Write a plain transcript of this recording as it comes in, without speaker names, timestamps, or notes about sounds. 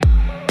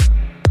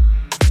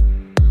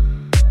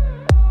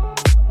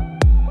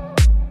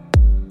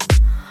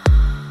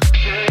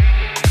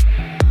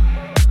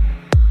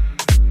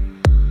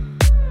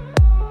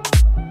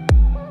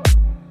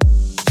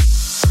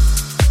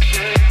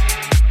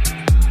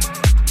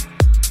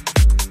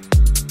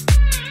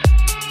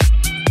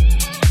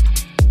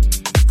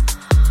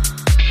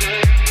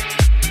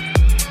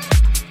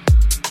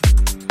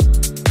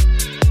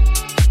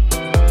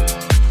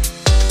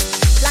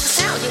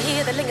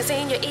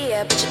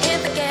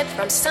forget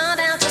from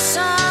sundown to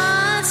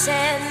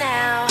sunset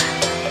now.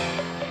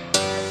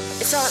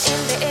 It's all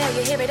in the air,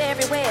 you hear it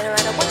everywhere. No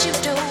matter what you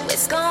do,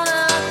 it's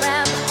gonna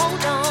grab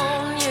hold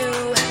on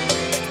you.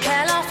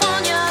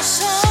 California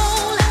soul.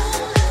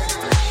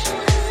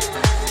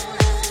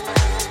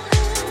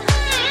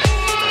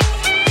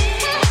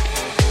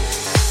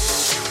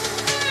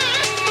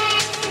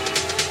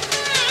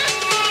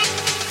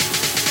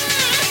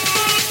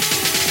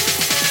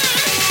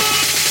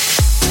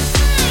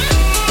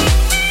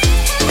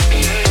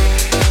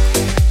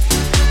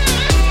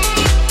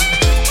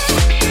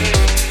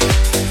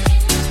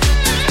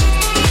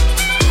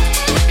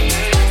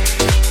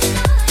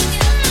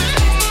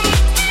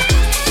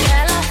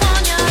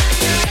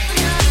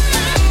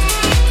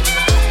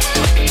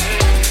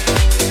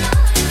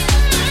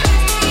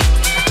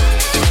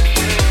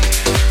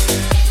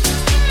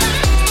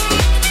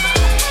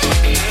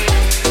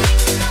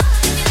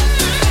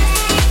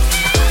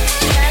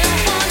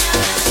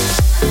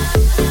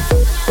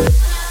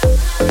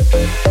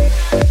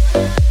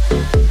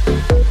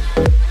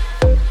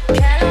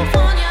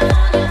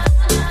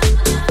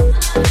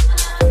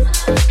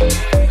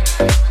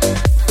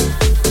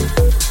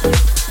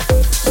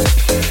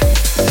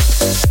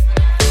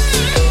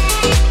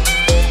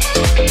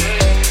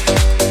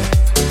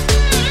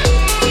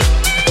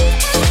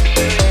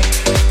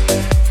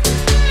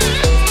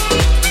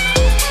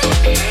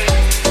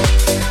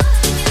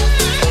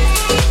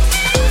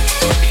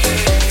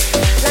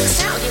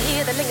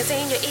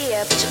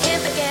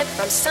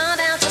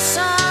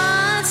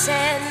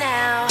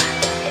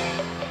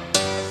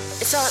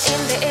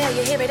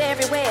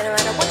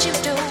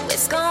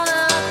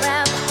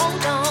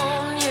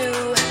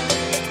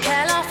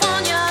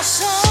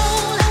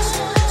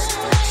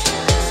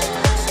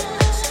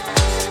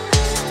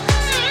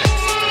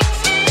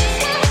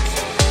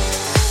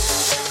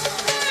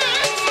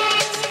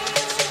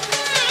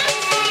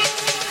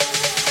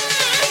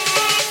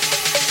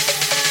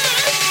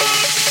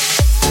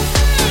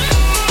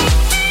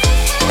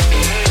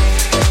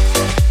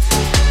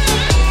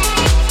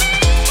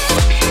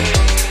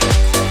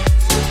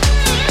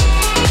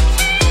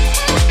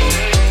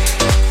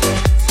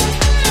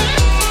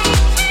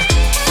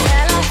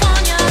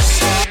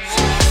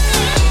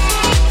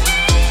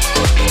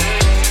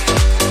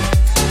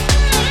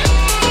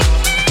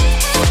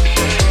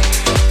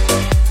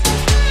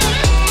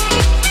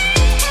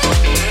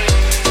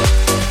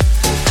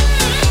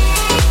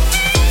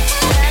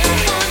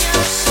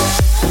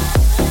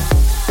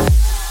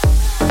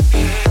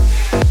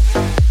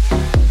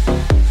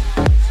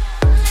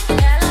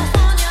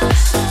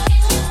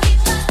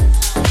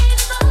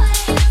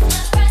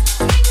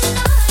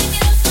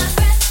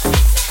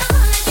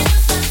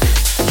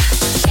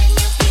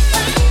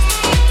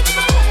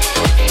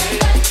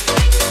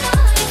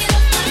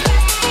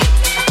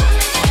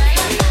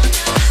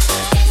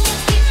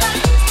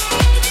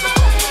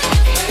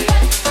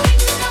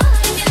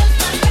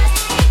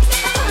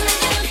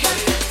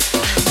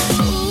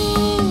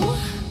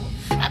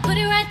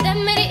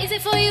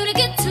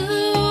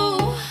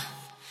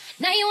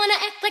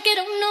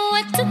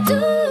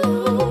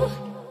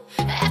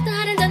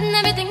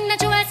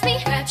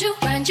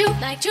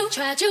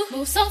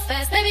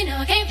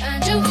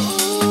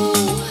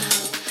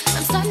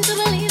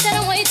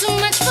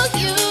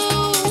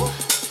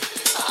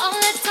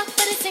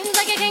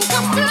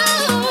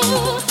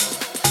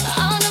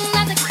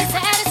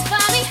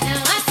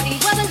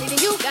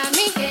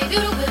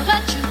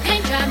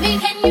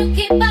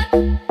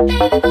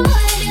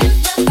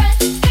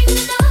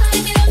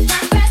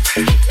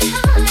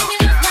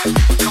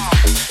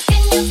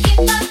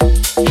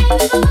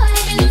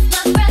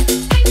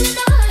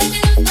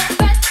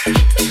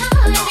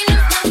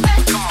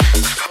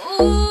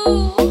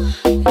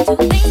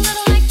 Things I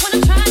don't like when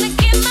I'm trying to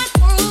get my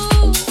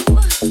groove.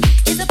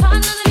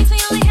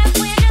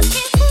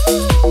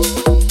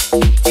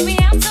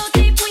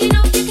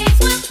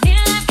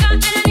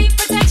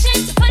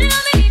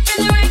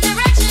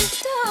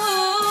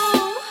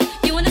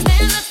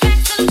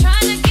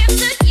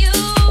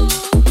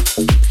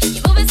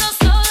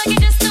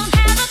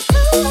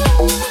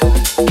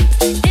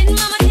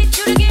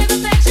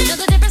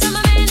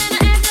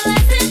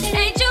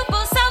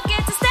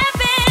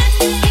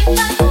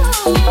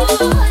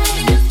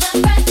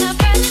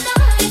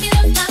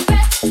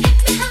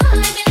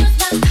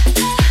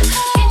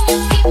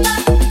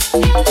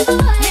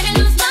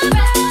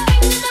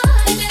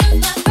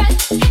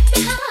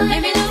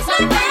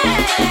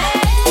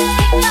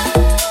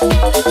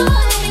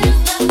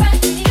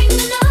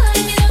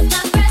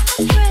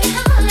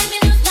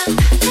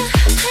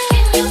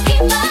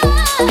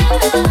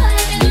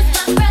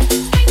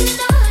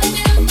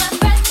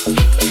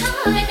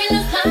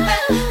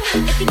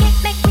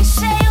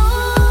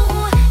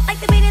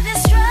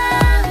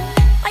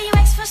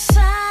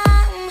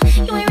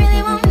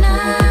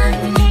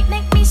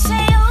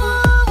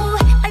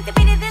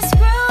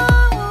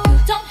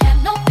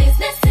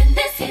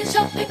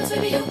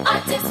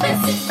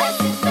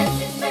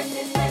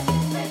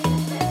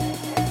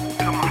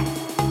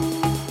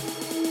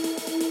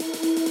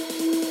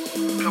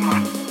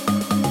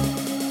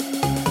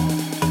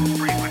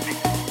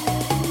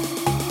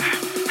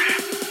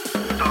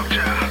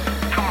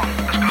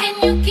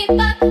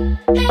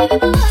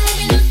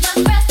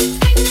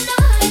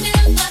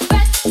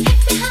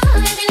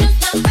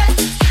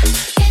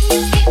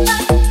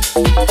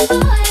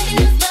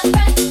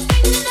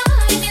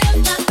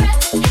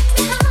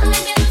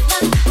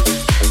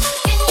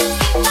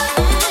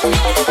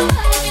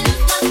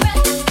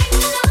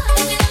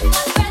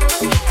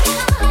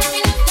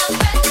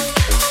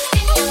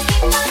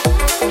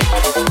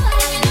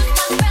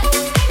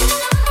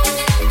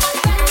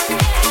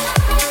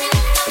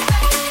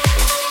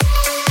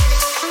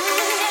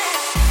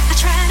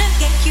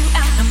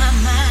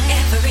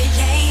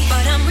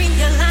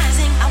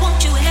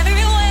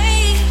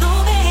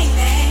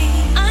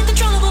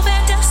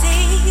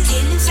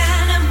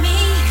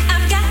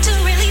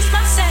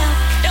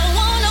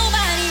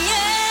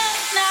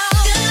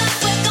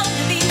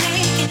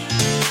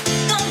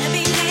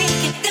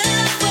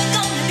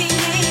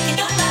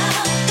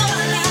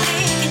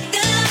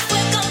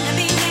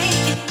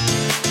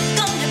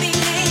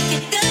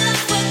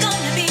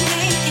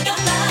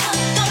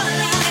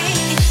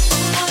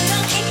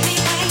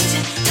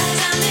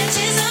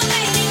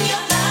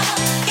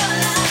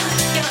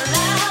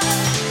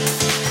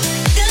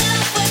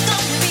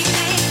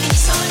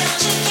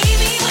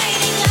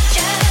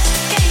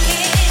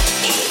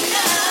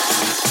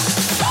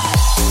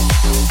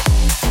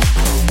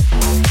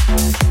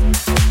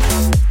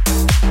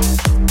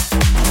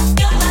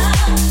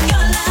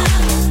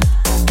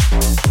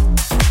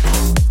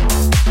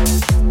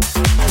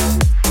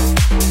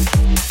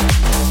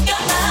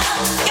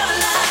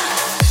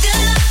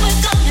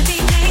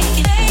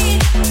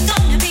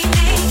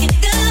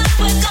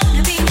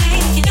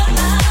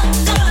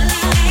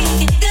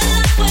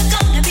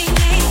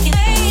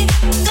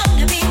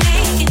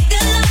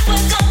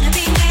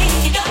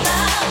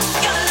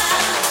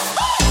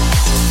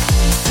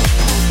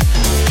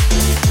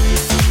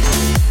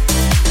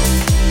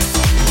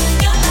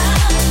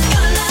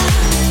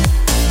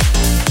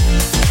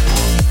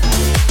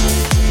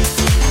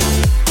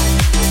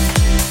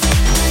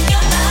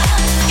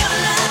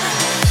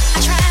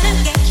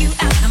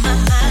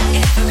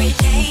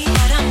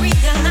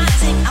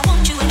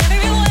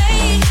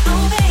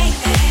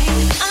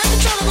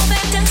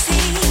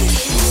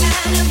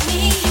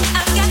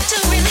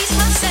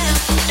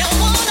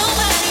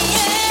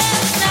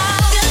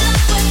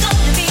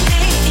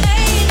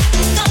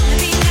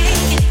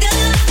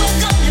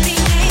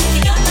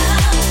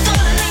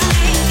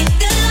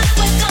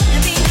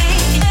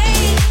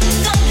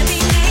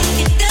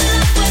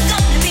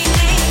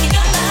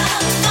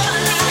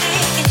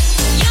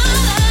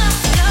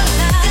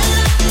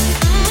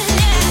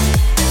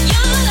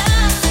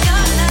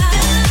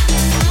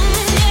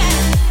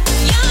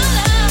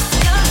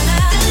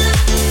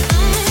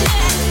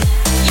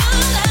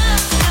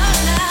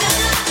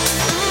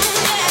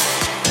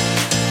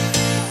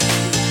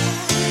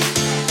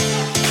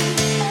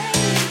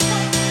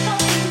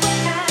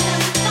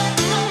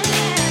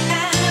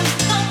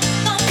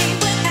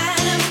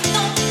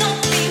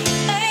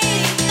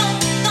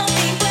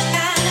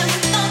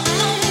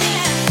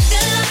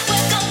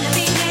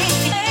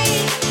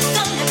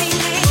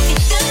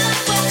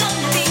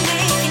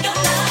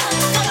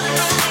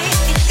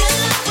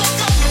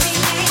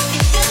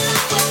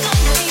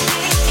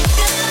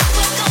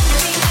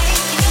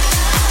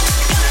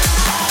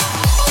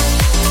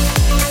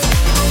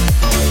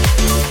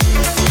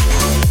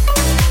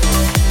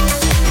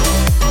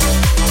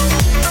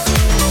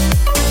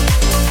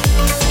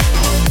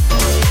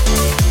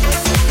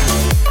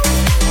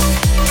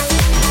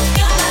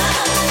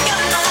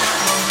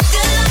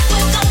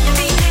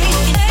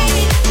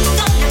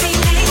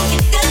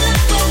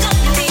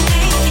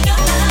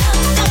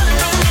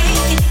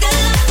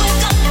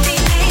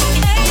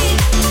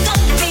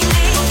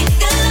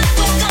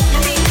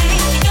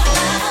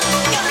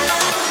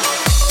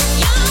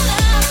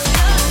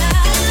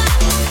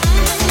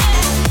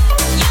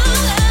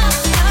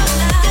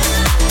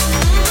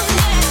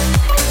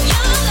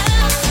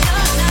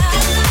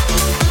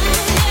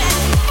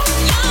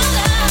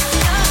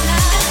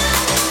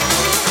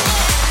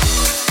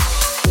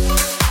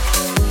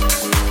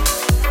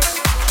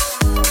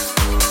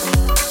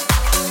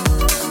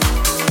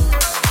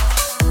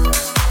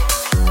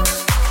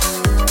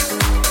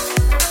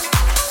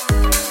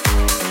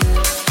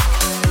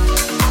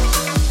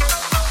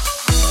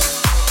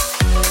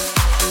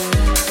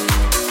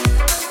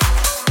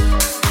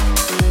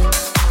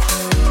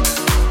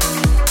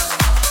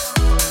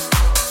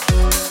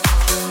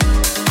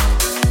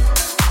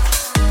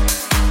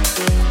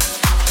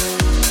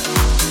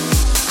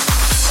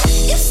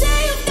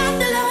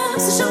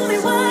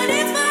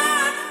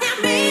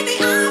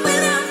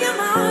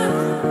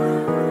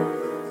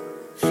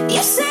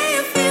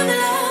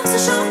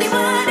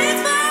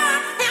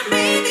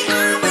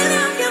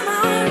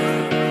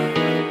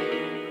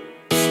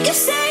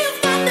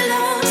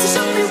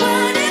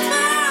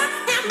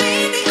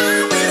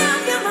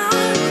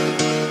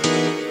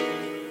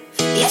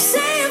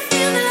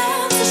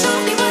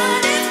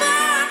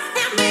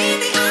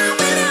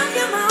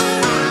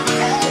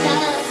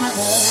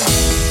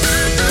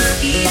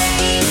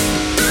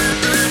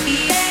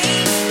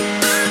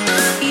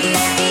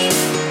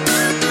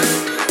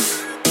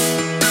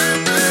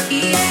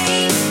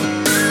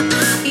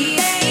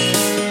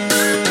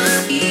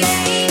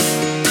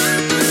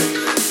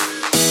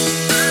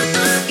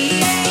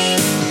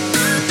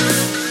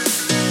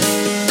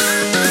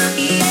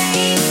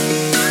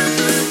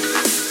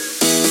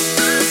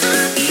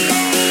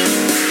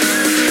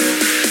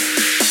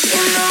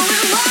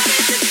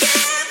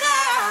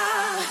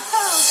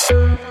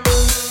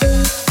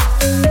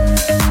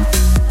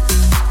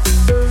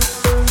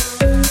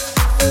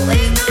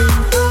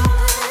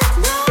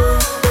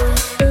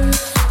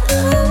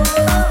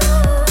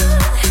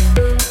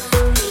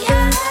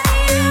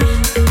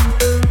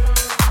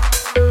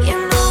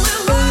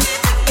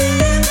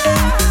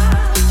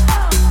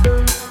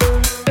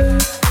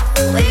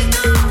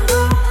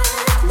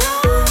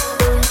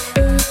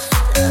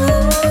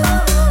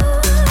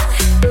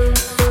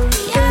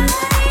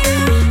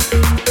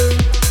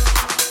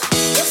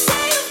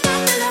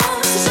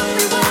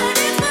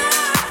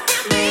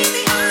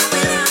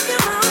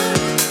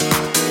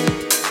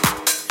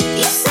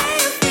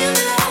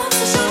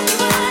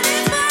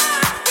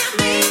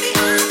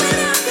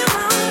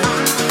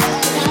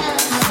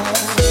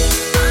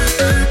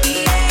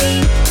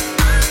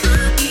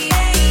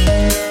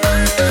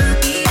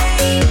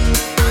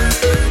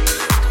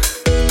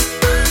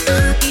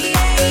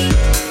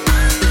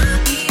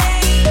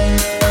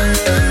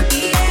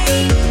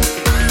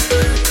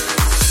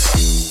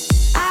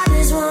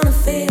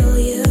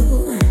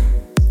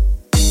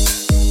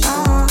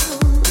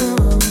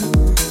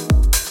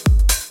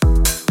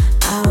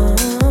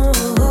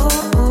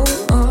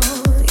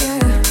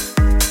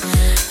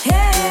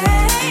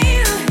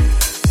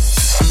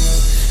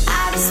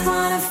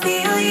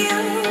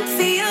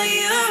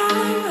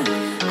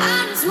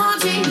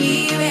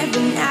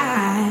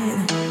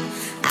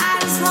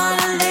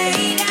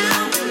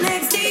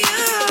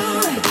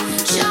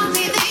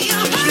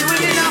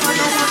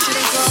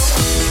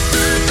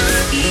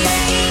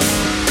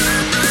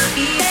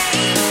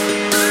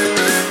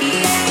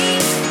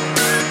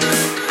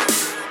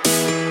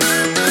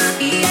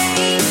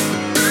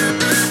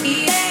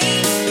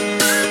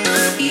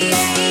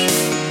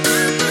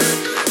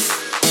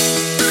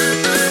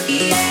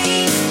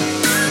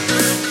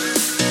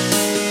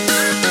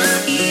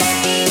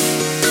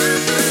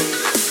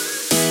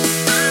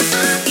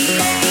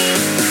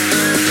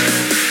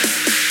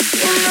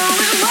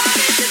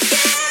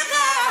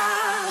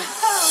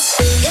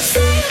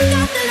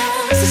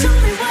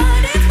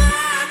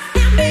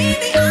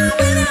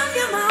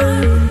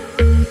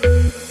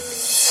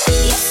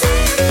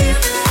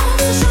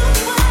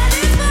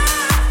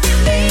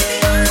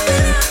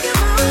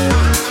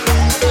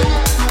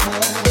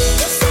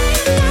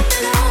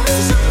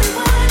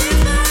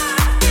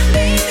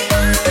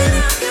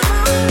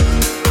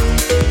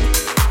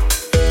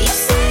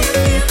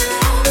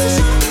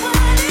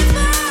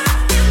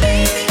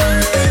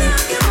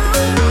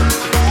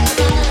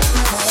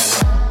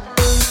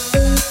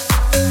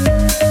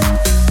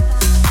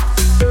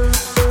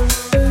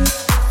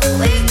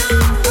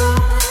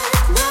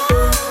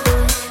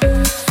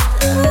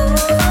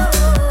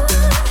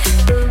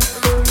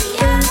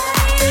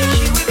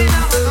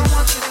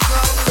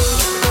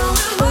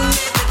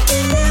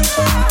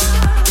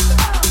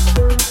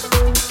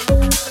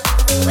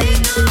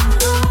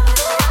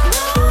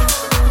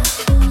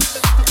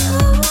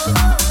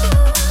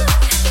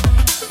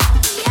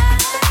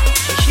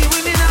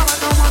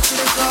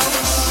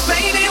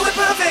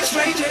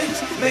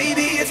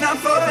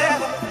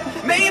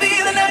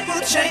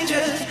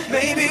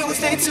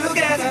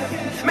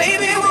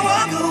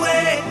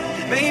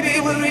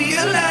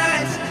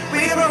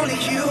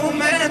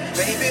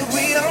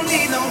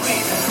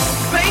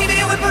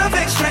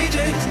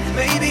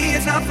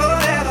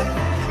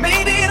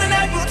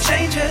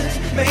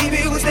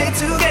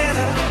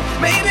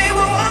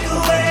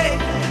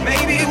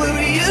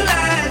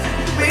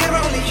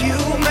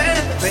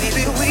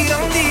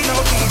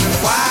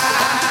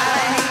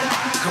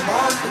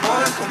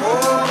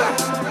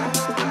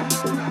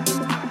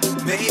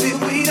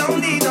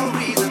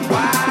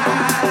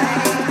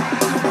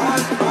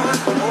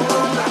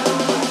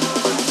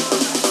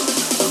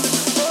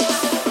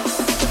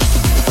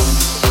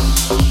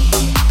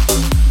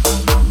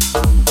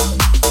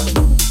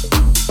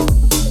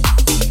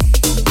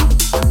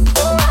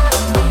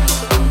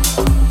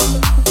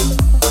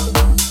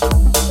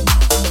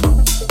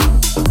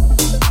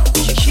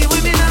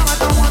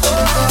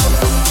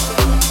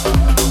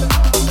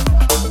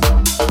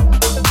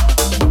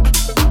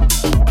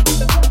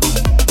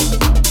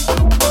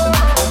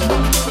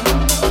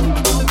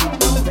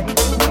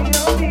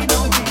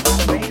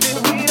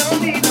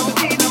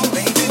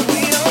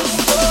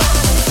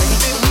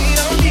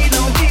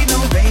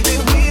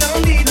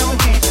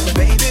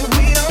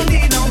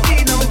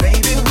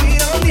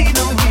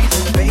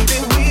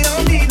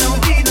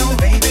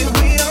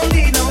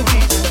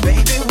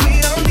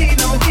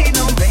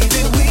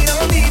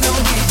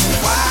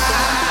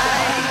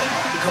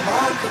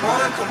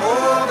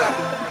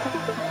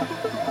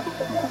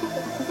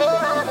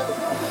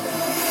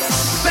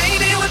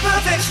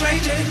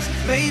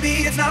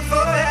 maybe it's not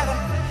forever.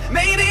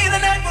 Maybe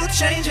the night will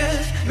change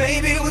us,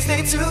 maybe we'll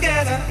stay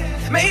together.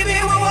 Maybe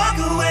we'll walk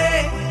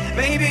away,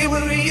 maybe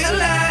we'll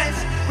realize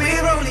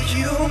we're only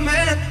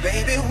human.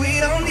 Maybe we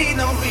don't need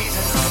no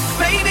reason.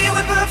 Maybe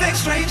we're perfect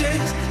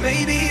strangers,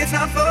 maybe it's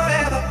not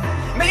forever.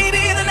 Maybe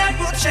the night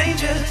will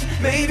change us,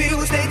 maybe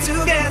we'll stay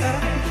together.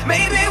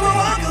 Maybe we'll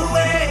walk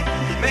away,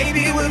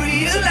 maybe we'll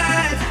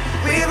realize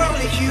we're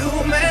only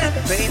human.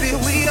 Maybe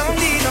we don't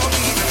need no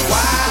reason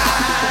why.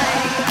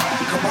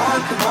 Come on,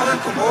 come on,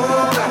 come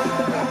on.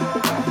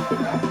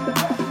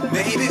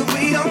 Maybe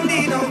we don't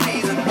need no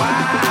reason why.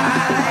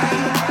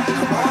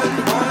 Come on,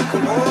 come on,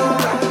 come on.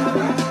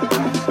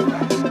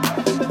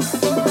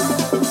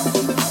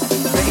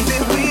 Maybe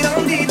we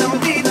don't need no,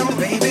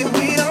 maybe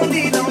we don't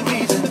need no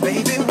reason.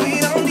 Maybe we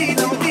don't need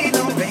no,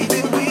 maybe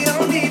we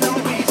don't need no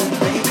reason.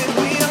 Maybe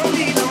we don't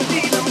need no,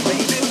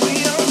 maybe we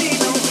don't need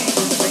no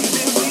reason.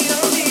 Maybe we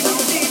don't need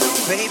no,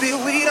 maybe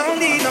we don't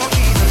need no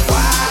reason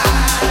why.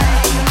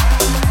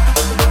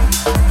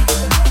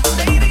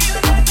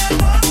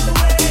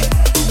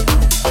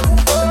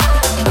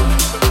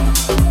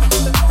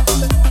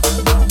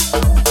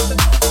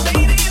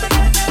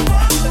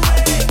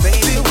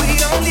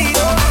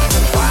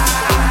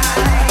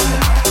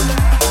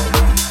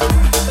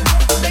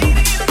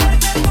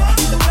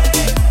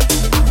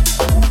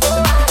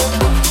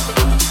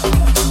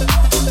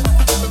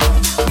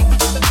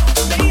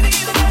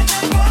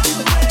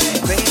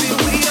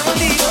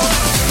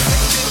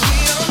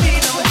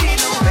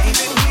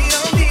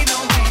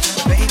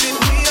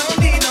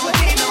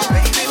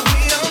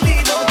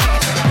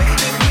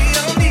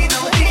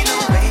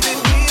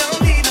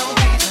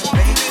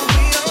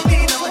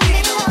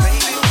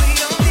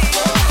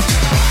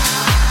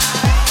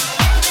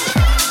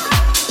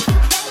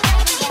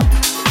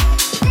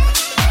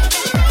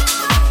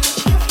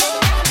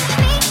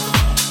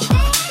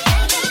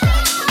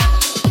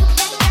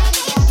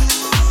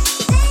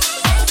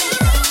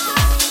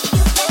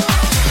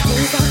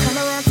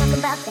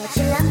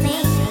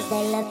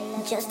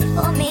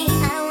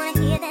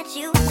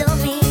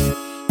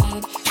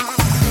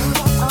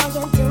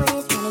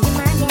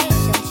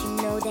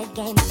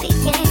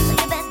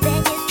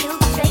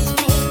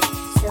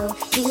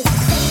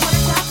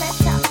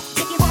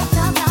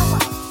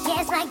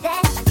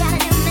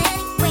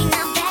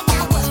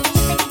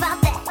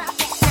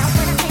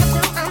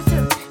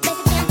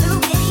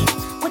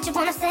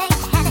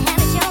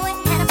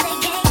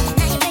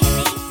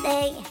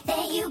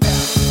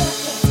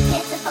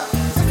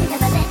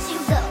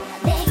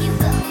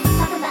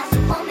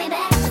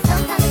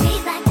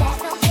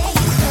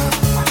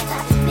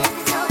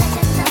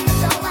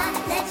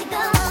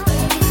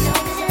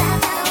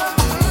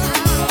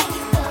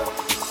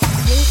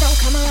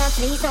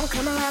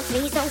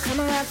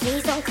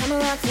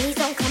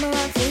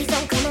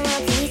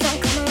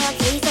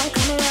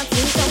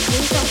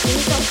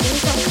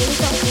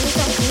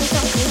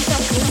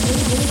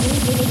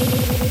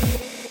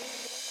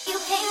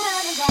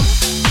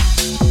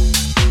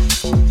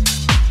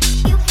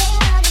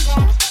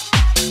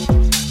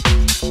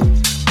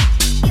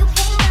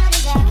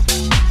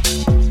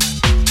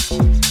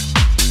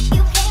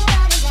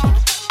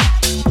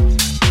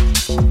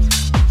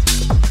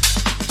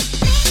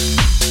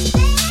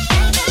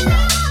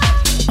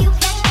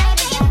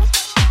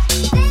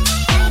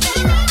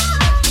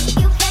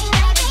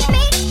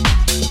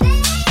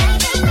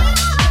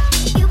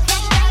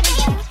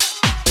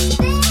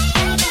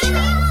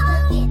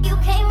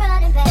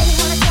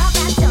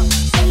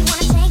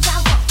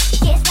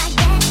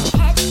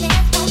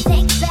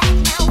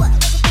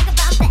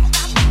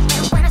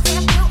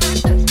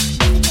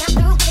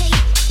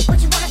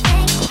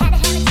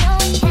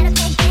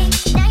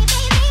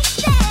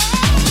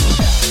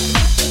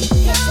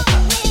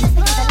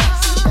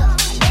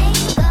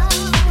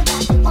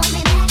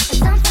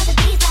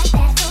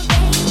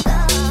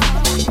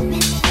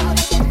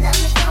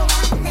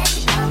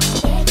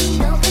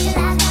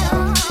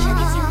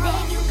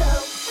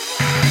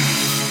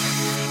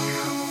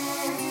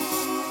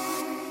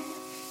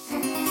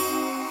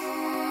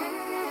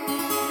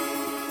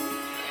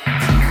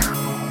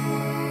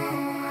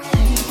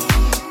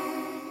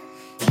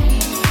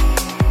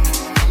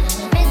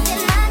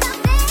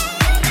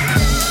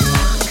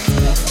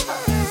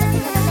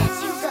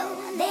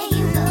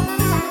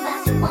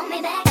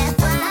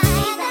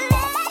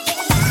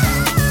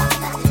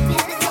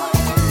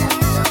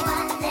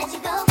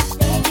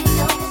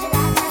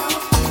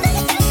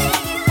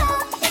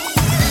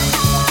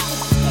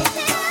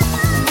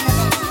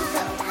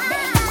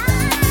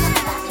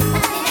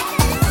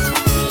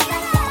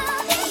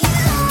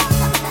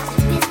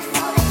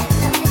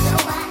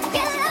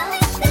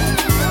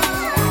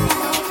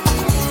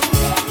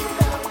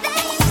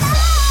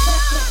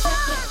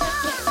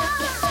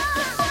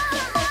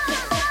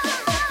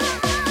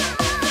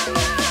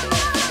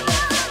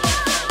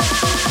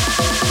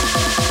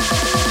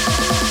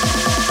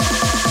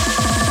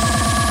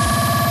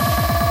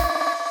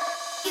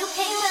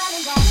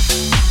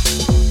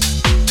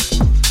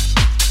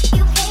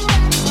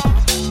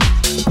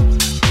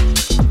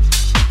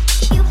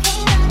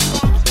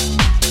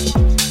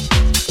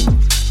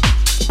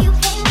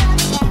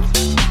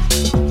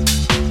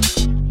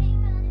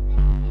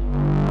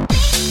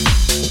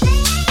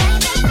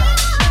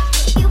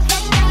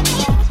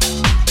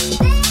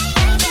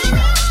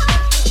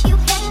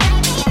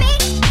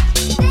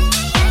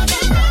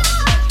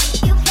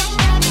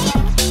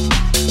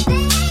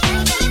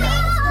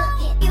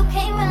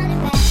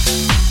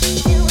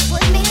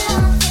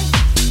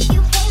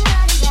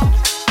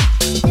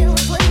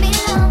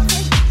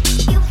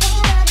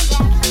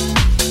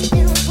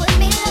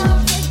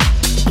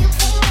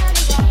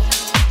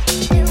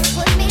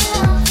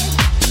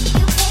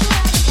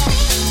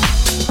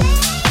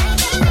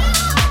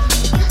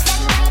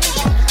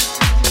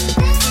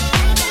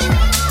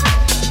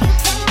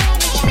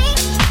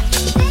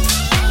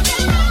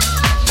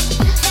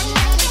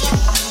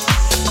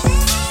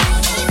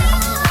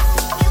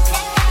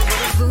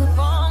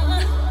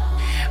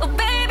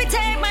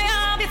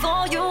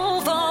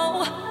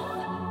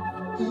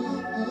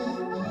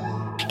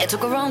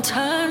 took a wrong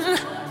turn.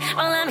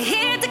 Well, I'm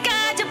here to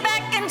guide you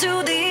back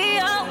into the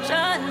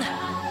ocean.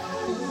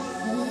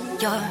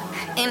 You're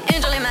an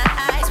angel in my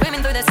eyes,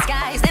 swimming through the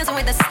skies, dancing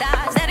with the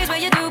stars. That is where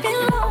you do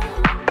belong.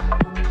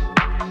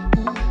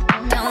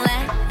 Don't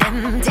let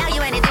them tell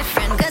you any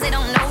different, 'cause they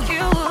don't know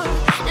you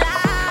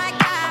like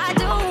I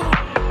do.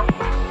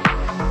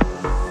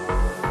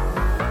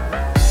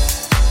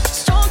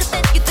 Stronger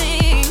than you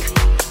think,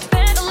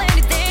 better than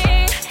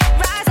anything.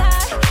 Rise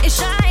high and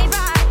shine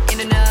bright in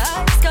the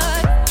night sky.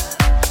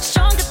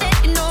 Stronger than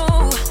you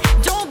know,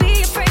 don't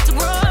be afraid to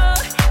grow.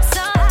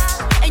 So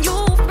high and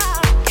you'll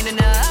fly in the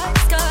night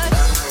sky.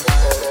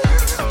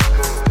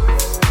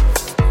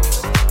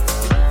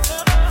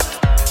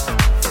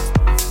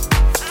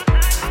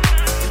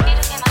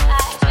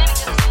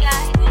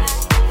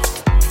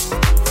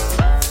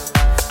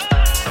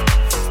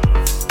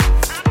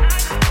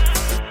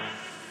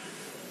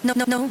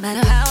 No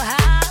matter how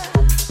high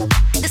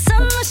the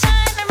sun will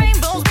shine, the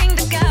rainbows bring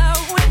the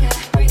gold.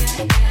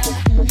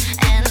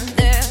 And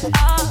there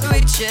are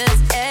riches,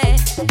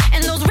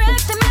 and those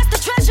wrecks that match the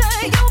treasure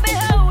you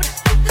behold.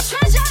 The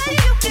treasure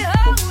you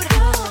behold.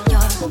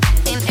 You're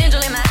an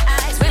angel in my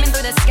eyes, swimming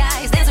through the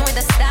skies, dancing with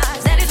the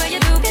stars. That is where you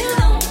do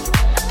belong.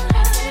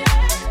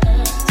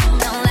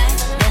 Don't let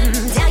them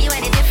tell you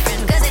any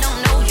different, 'cause they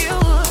don't know you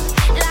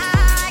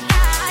like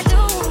I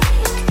do.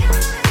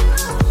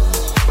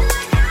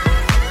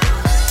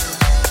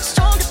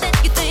 Stronger than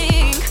you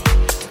think,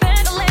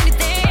 better than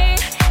anything.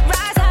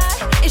 Rise high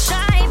and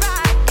shine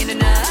bright in the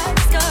night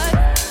sky.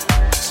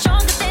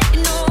 Stronger than you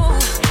know,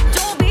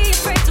 don't be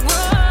afraid to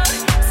grow.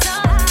 So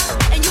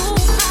high and you'll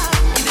fly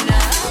in the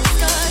night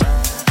sky.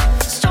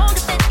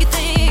 Stronger than you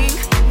think,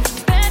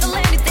 better than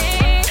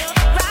anything.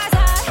 Rise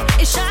high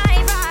and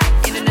shine bright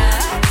in the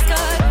night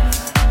sky.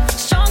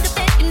 Stronger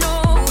than you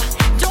know,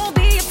 don't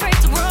be afraid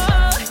to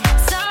grow.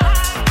 So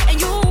high and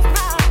you'll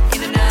fly in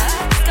the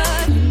night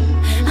sky.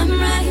 I'm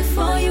right here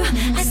for you.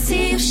 I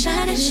see you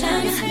shining,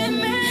 shining.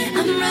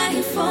 I'm right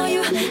here for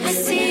you. I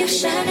see you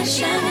shining,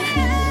 shining.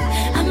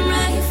 I'm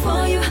right here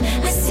for you.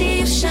 I see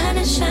you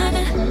shining,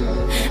 shining.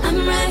 I'm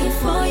right here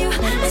for you.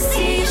 I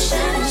see you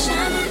shining,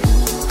 shining.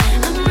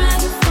 I'm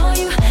right here for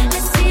you. I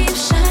see you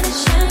shining,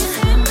 shining.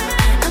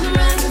 I'm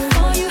right here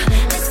for you.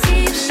 I see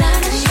you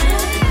shining,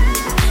 shining.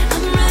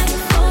 I'm right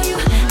here for you.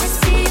 I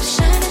see you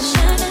shining,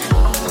 shining.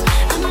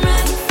 I'm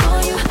right here for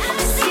you.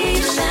 I see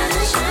you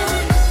shining,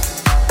 shining.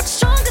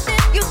 Stronger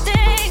than you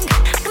think,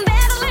 I can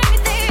battle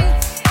anything.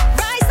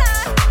 Rise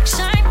high,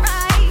 shine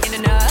bright in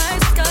the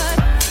night sky.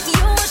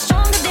 You are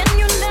stronger than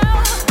you know.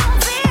 Don't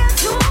fear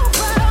to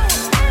grow.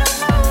 They don't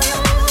know you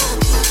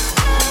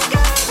like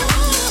I do.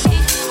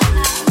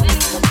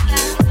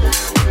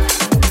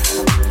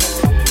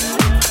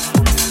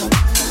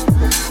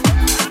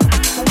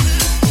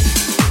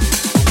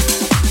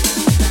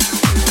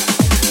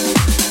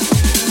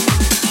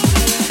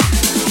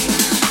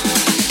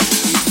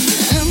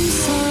 I'm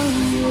so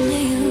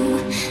into you,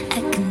 I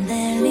can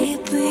barely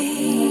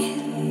breathe.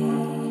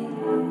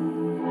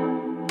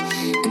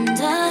 And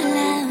all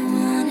I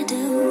wanna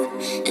do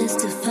is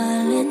to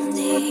fall in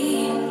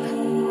deep.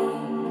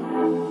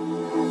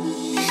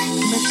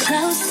 But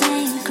close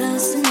ain't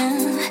close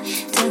enough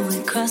till we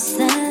cross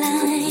the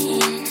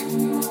line.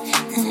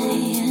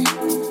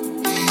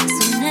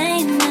 So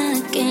name my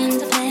game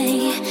to play,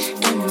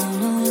 and we'll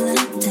roll the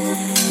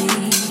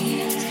dice.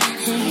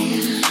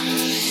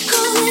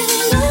 Oh, baby,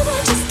 look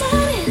what you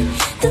started.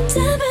 The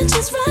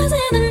temperature's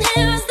rising, and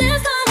here is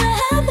this gonna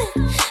happen.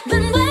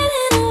 Been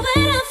waiting and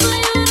waiting for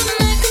you to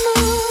make a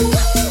move.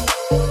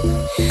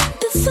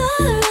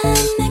 Before I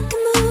make a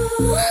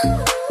move.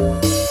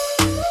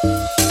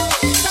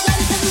 So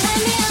let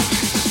me up,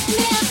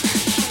 me up,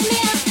 me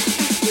up,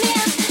 me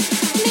up.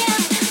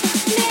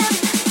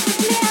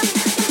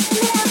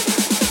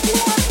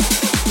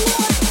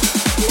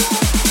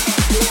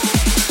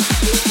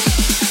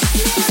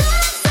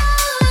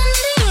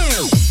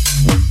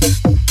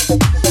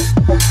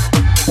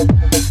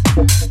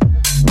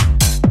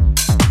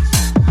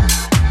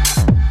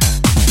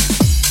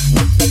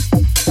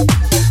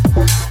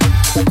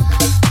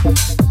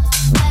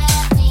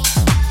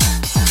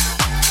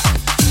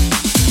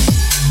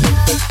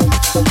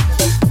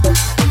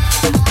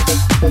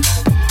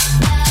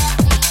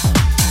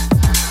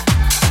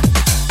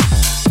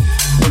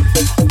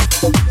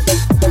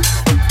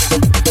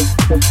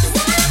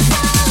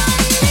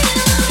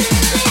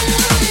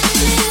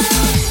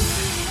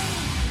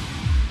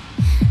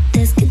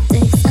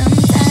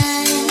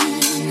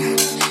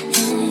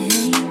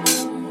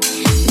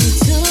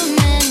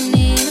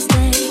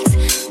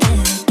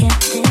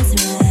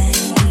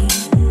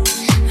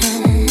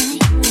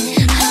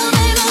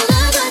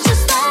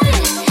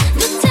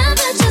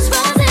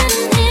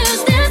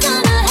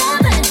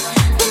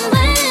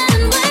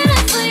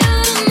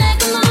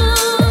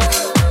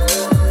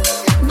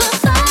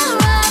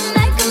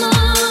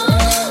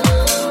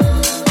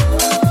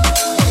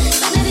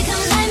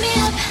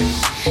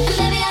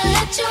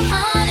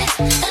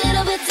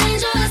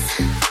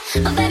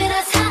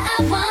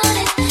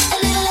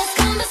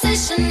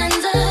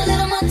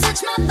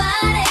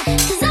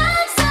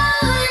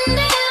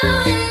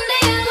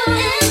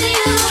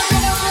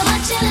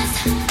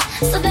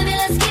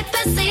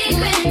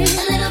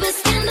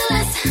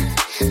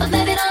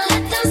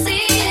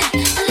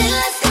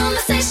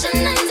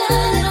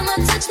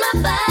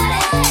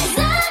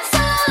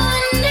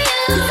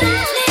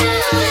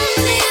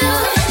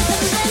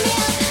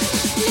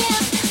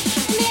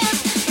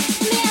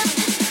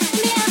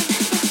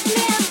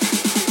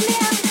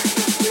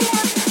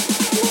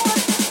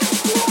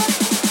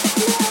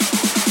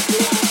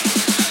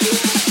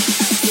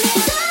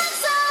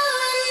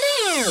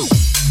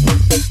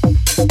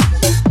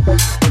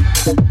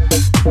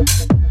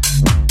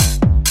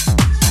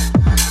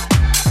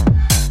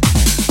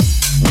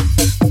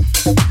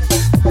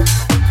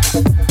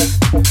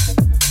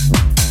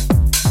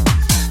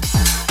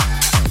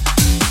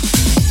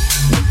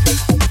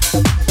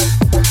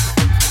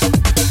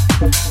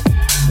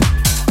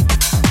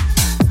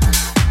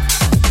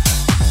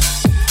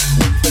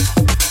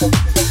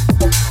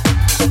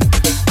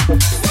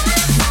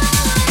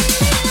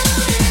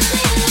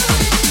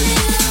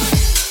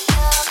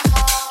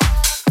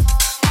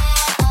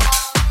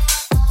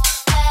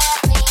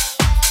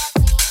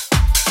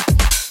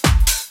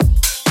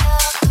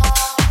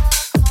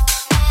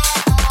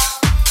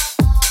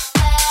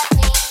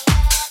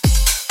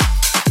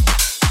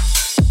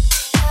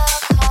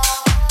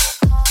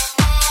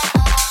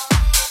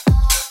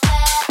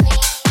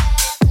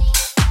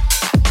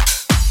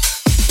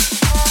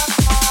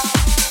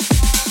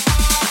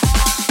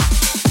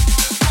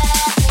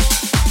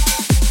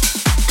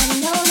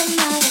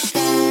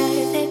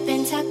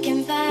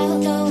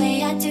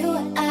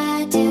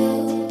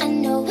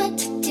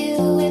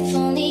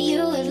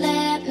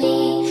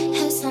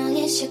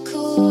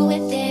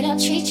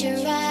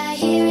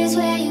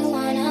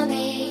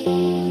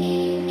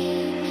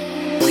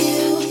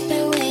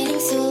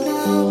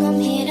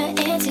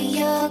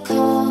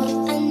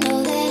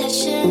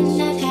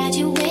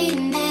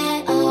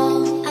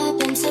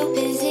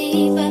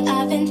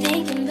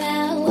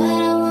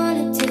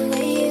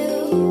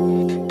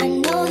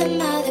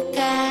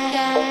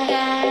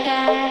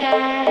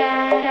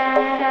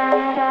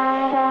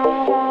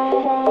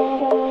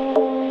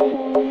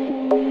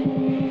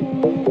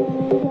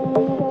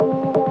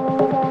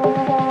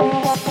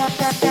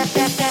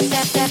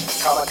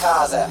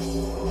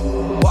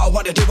 What I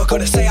want to do, I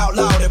couldn't say out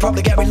loud. It'd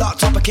probably get me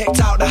locked up and kicked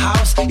out the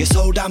house. You're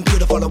so damn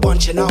beautiful, I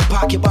want you now.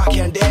 Park your bike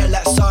in there,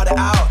 let's sort it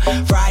out.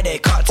 Friday,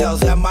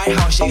 cocktails at my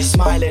house, yeah, you're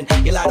smiling.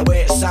 You like the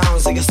way it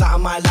sounds, like you're sat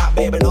on my lap,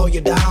 baby, know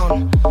you're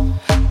down.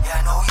 Yeah,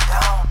 I know you're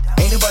down.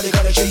 Ain't nobody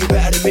gonna treat you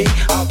better than me,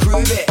 I'll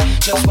prove it.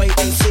 Just wait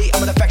and see,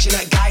 I'm an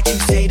affectionate guy to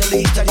say the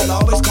least. And you'll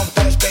always come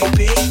first,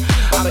 baby.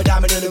 I'm a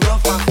diamond in the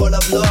rough, I'm full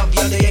of love.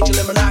 You're the angel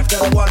in my life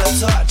that I wanna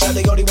touch.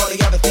 You're the only one you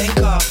ever think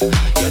of.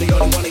 You're the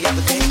only one you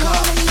ever think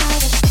of.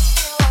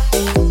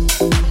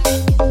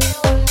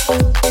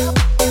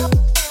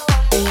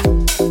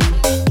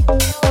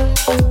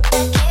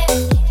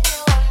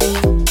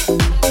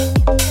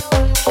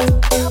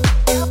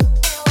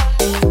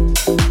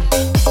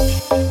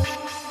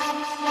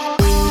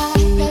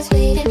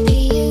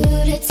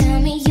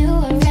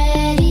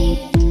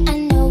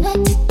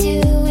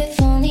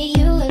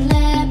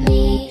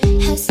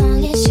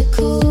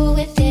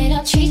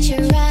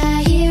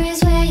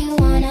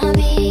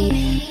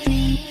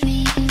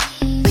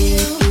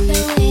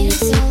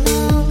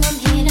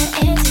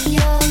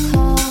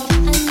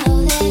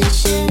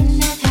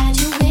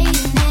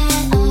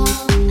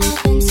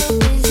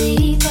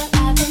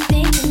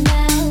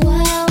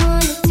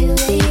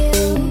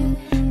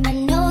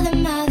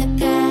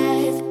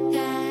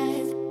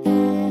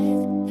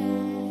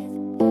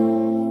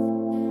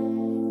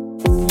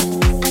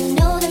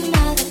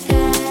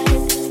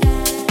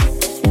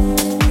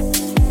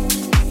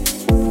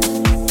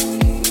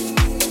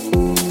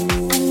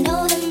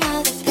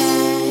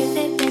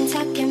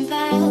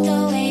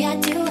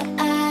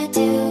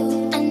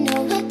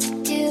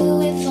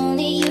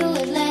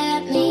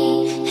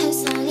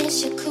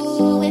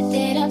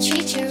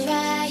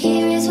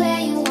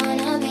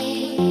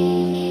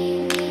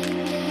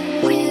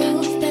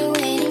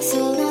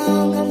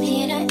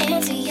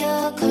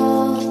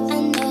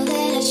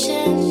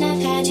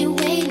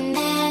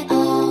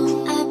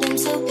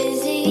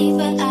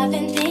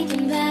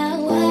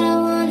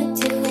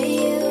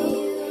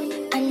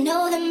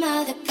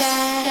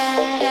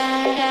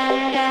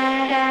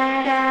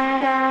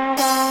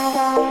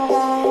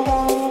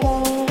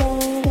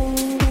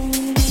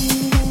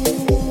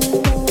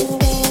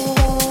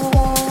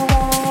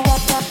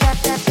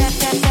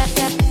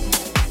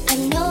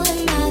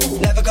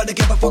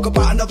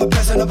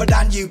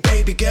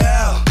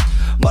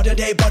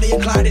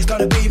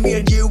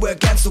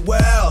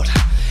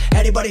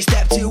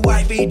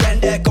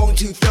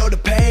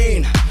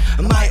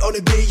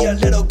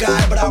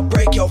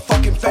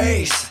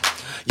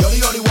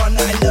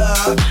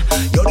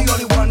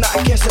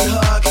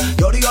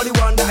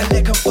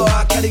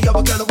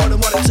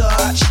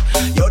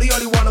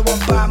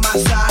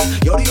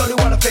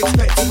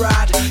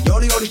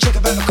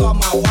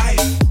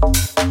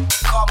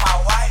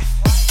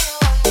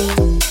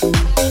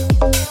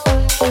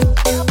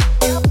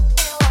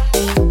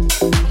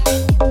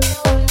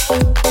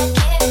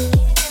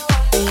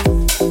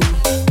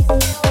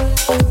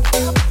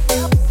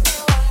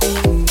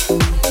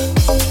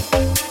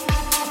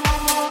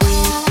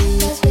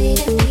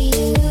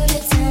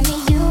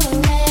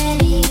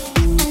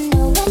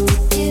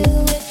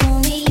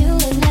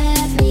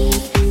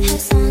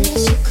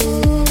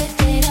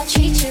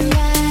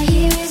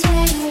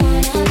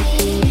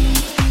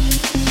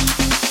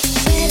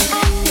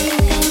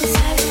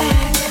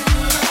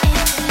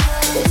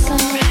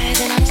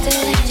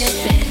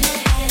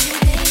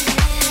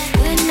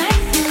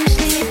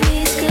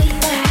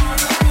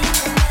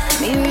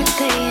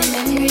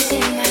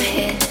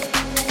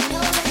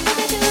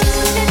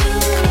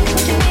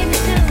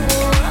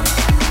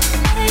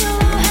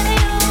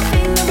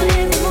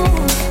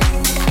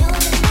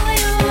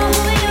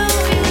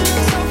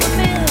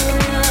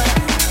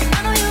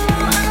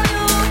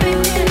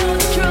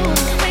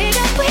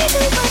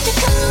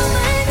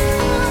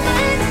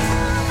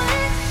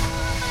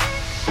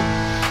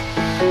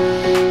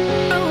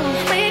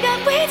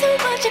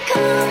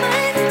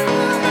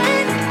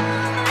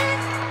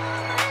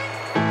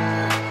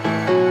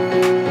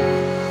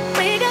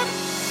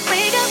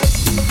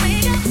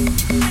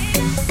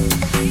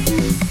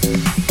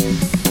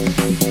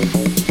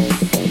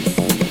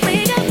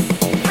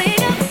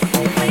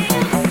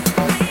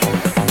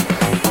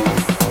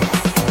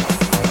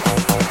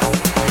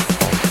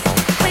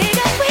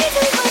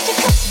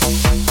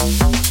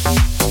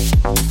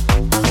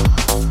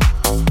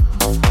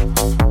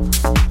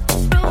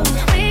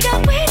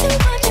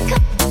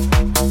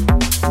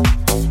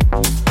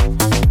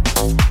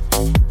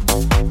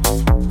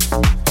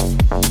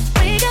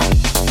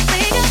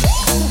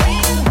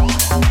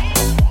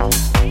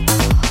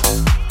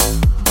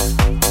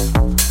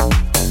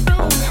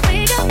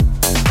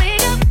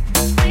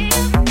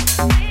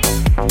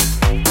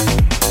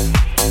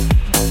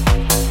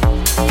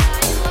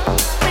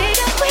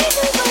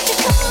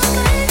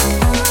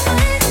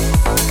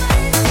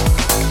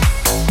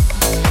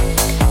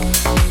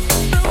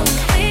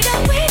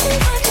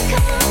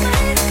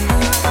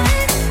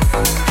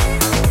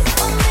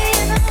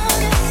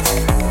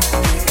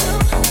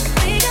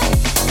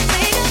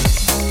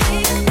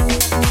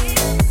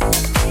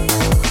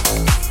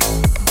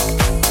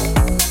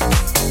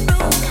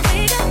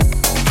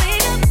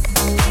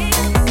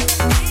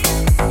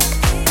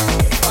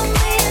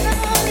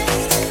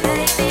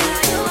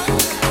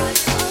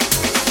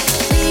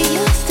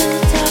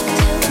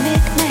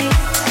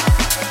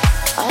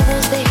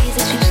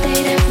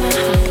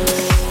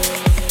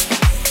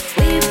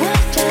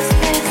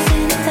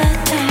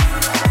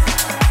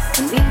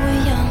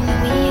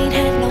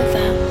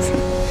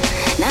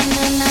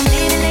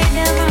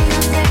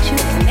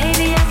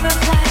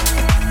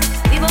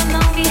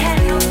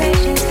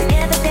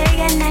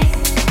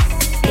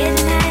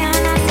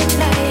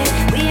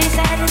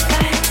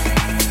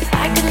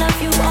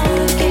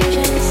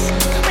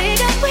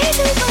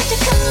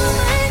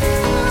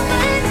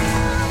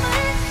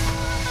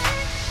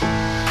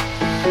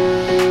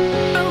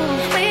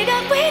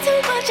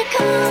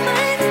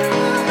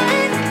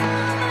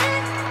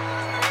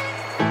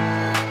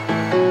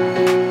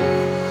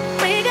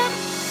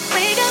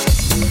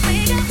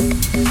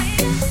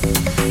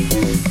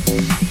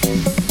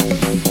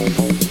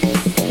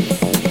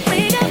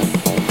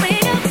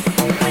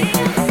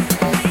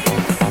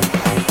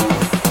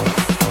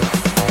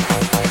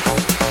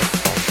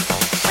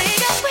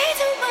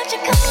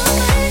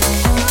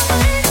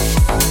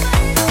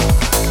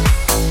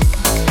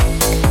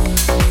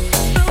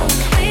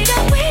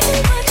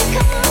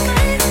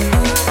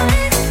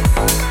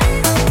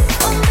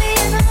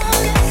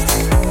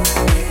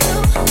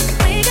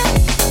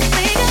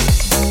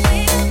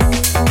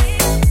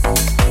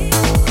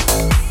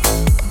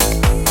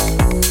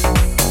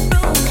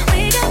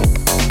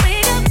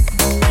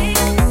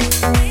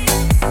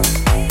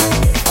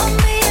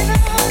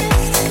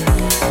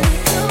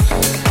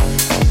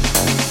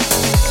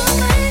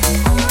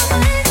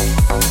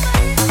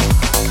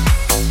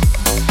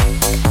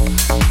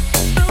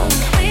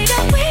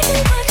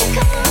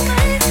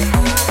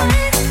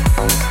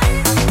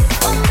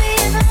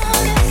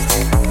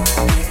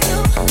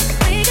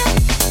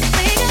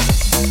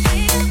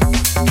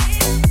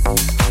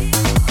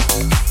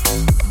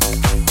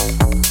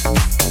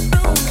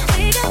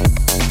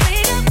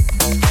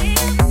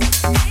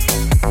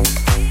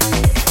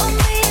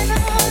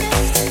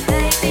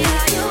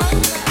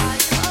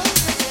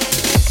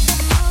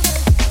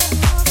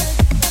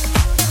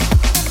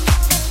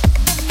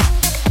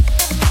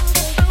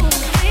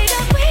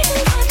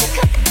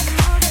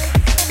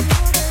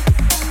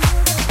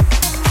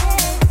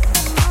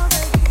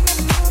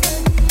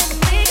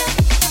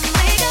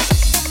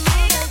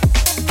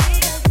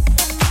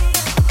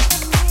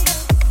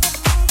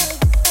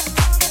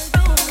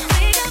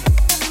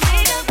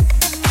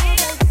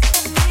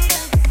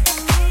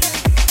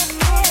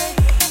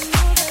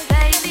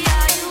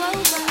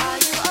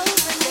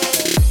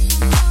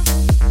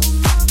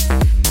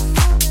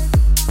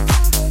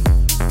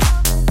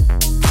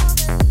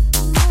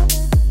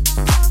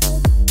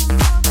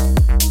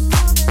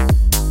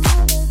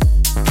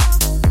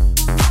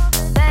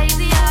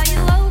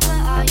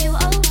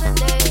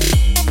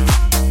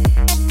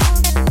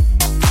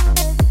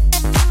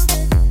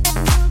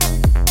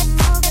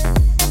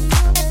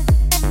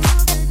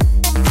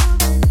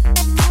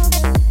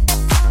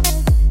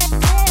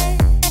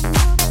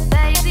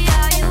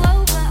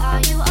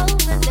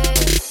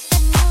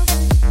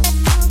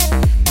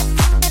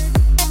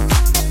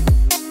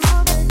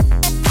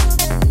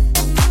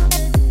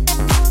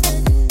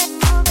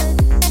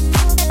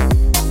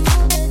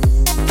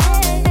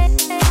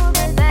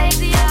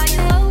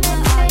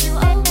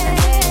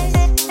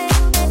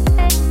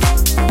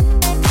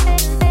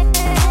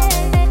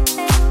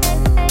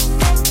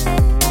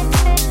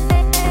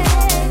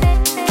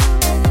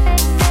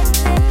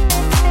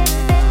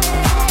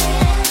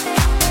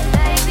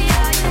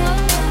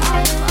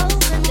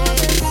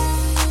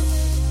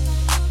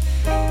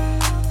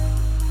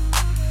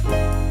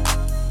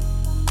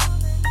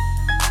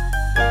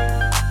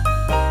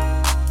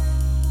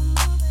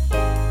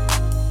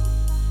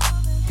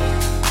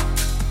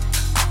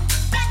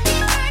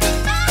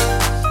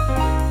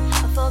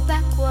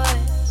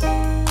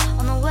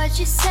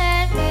 you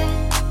said.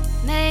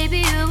 Maybe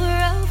you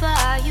were over,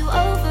 are you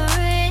over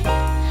it?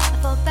 I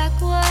fall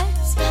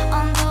backwards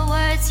on the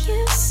words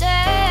you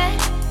said.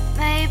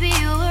 Maybe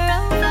you were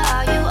over,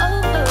 are you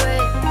over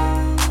it?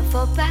 I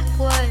fall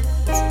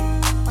backwards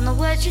on the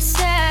words you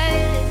said.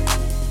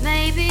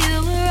 Maybe you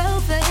were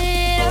over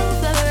it,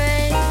 over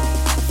it.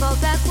 I fall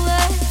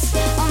backwards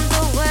on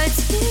the words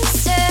you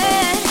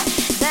said.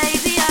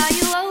 Baby,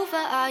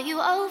 are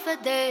you over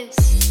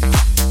this?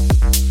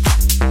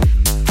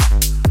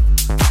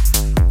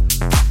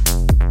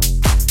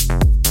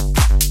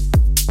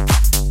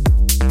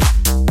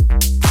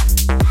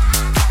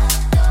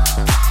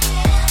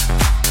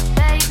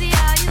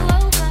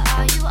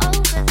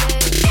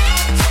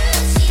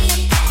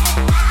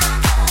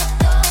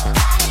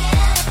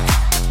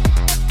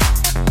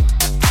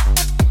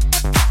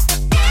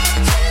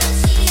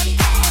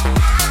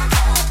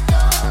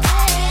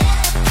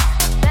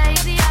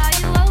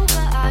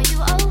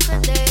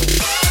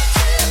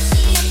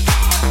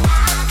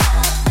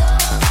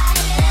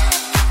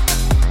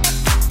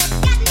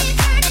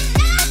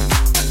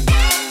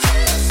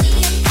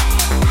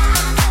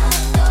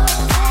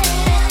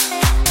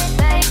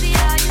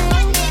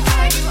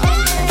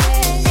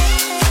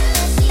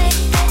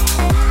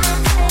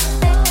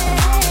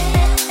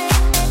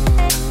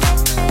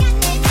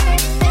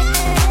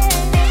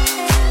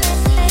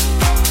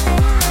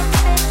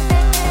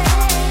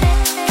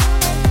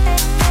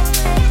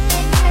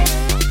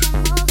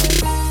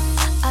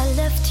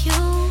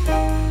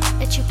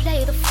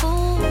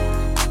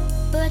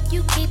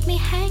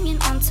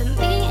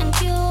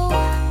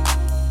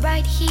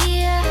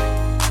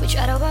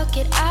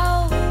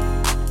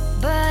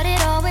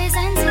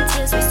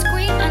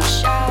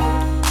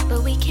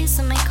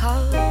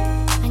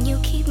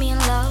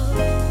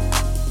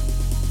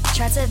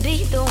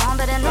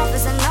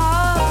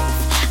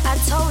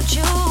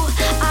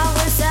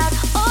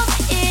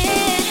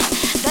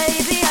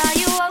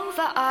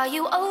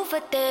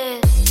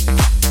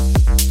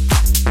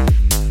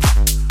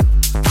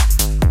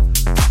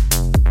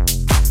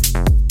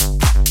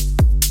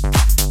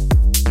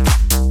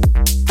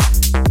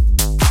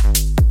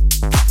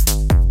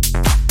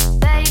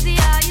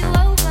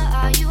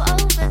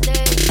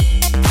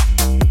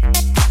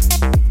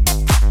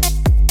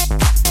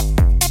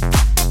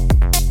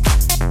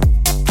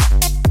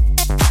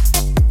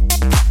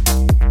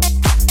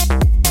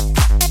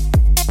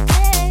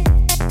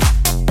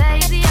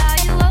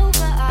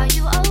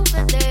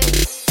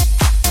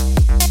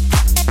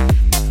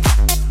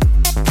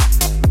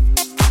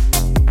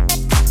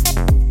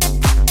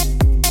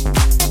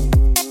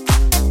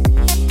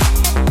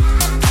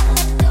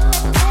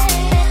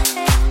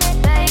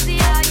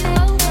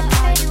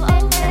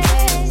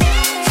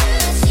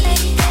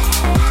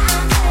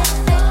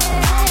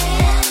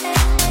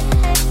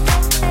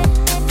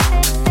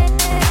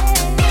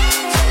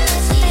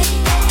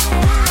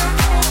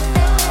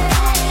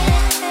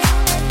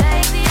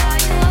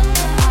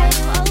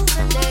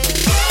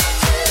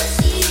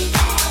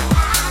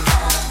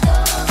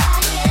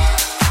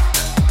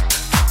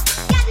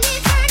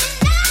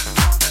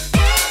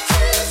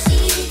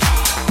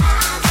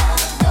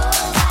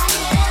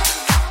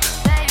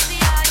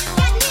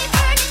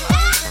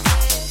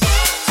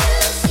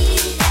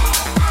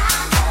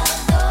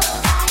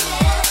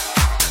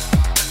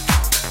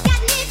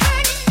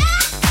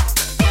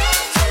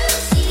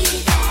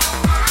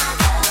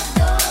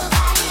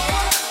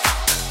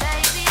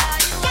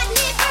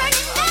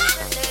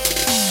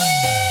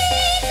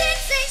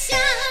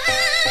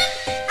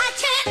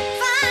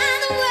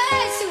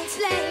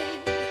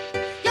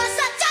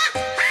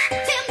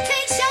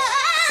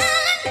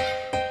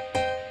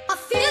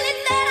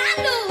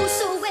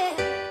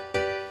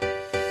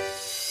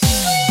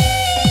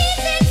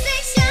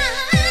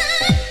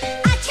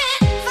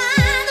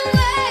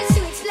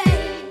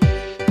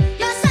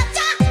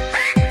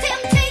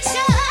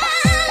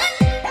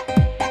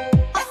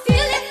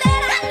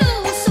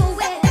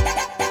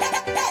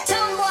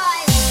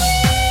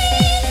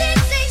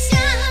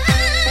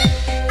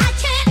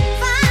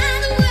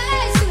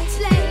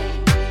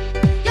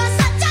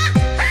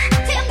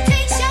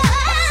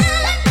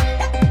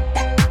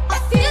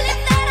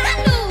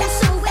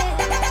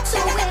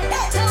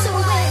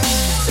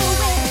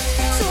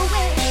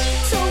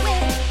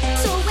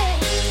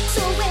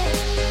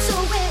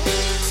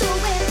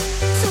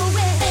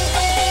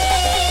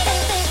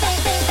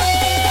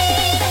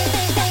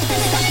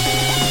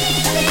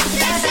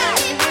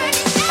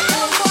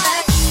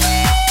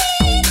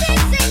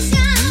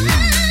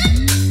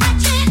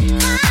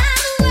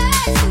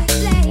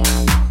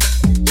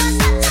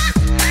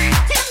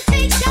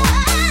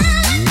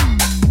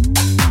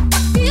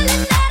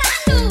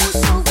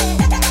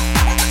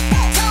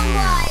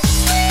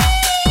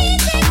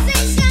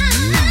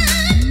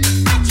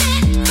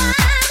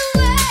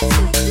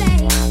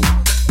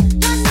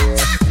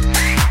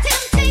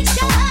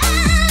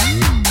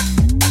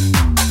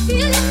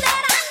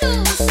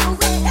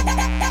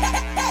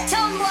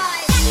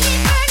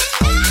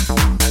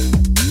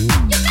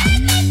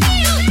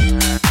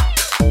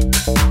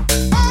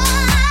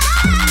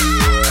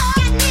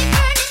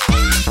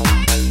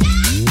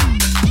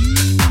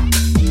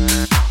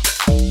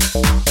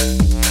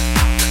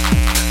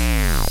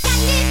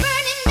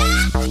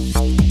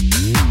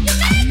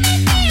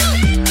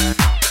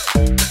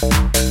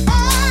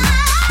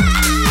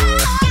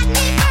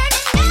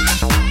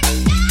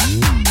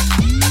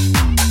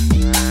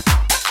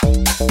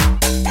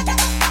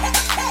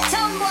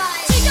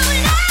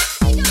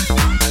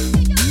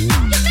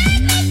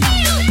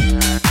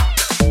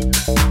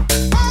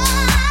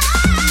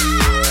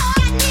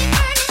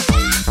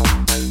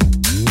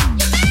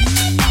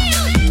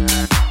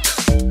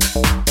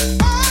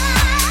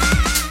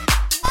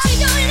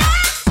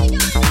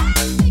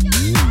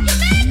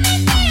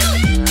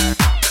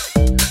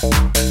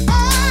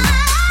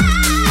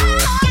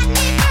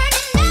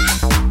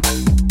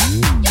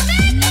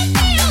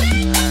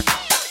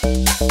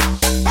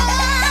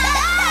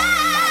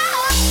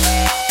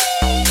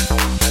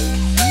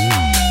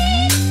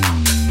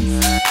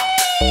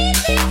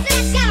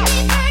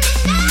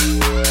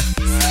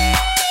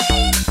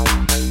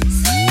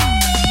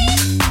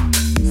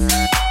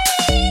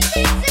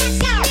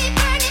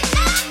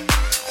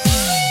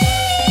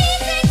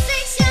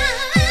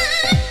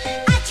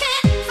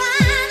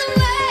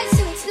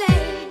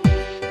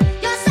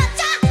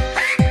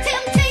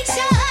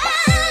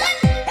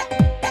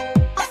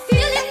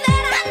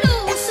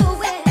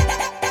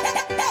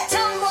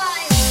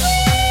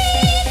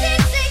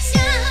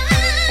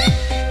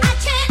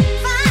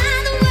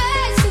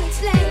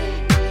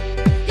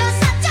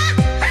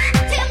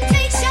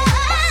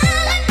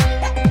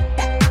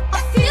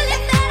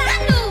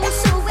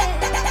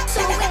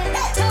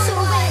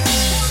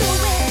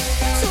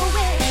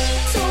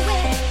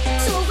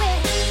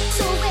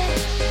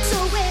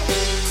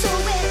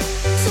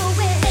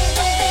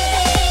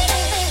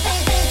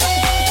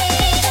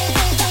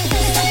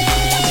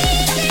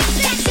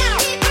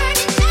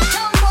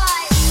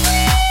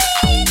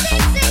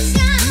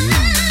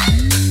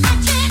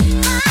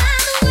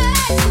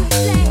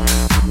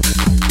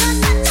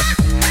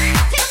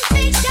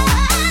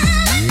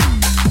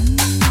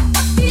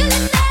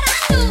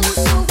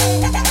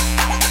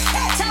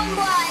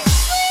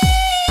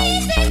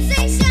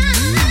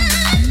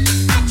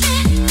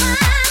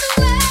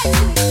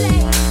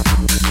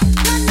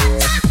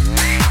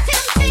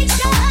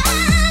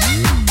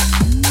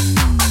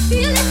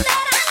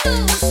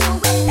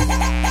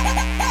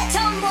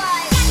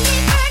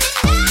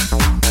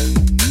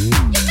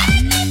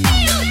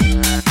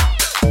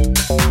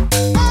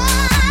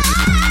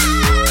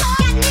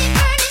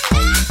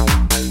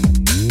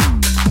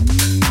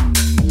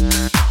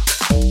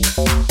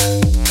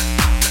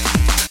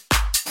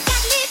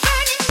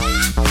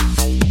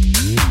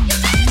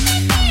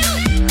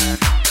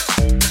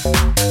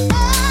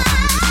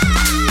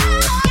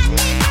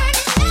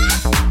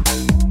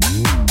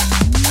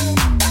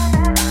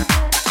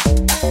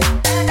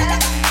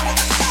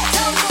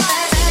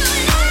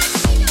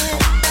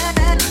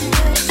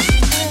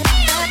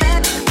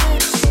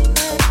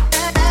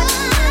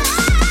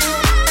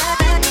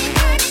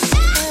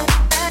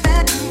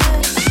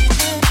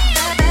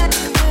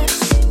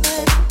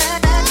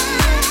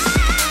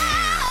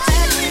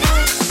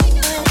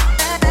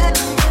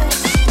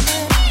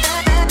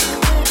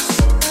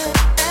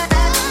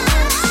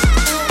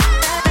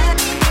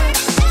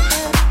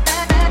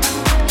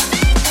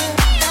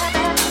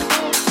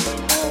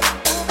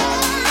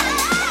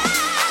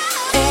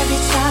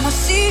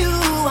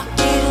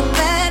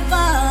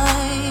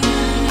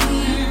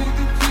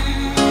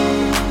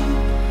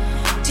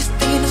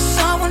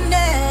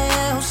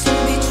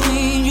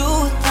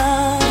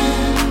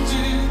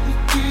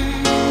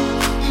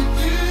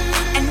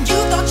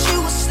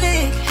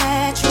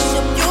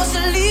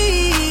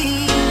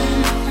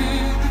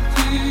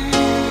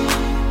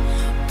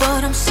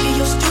 see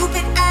your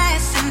stupid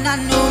ass, and I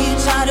know you're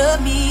tired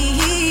of me.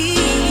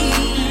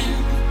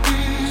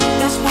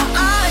 That's why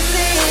I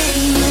say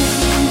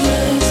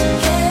we're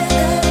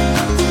together,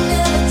 we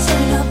never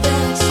turn our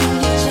backs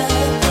on each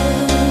other.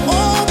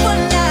 Oh, but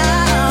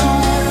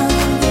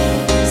now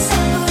we're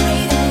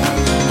separated,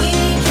 we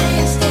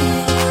can't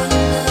stand one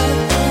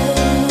another.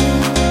 When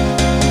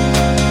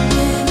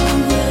we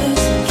were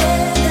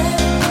together,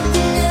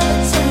 we never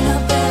turned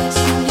our backs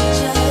on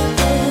each other.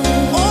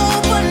 Oh,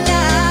 but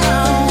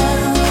now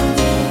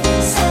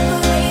we're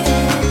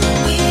separated,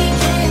 we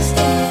can't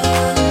stand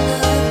one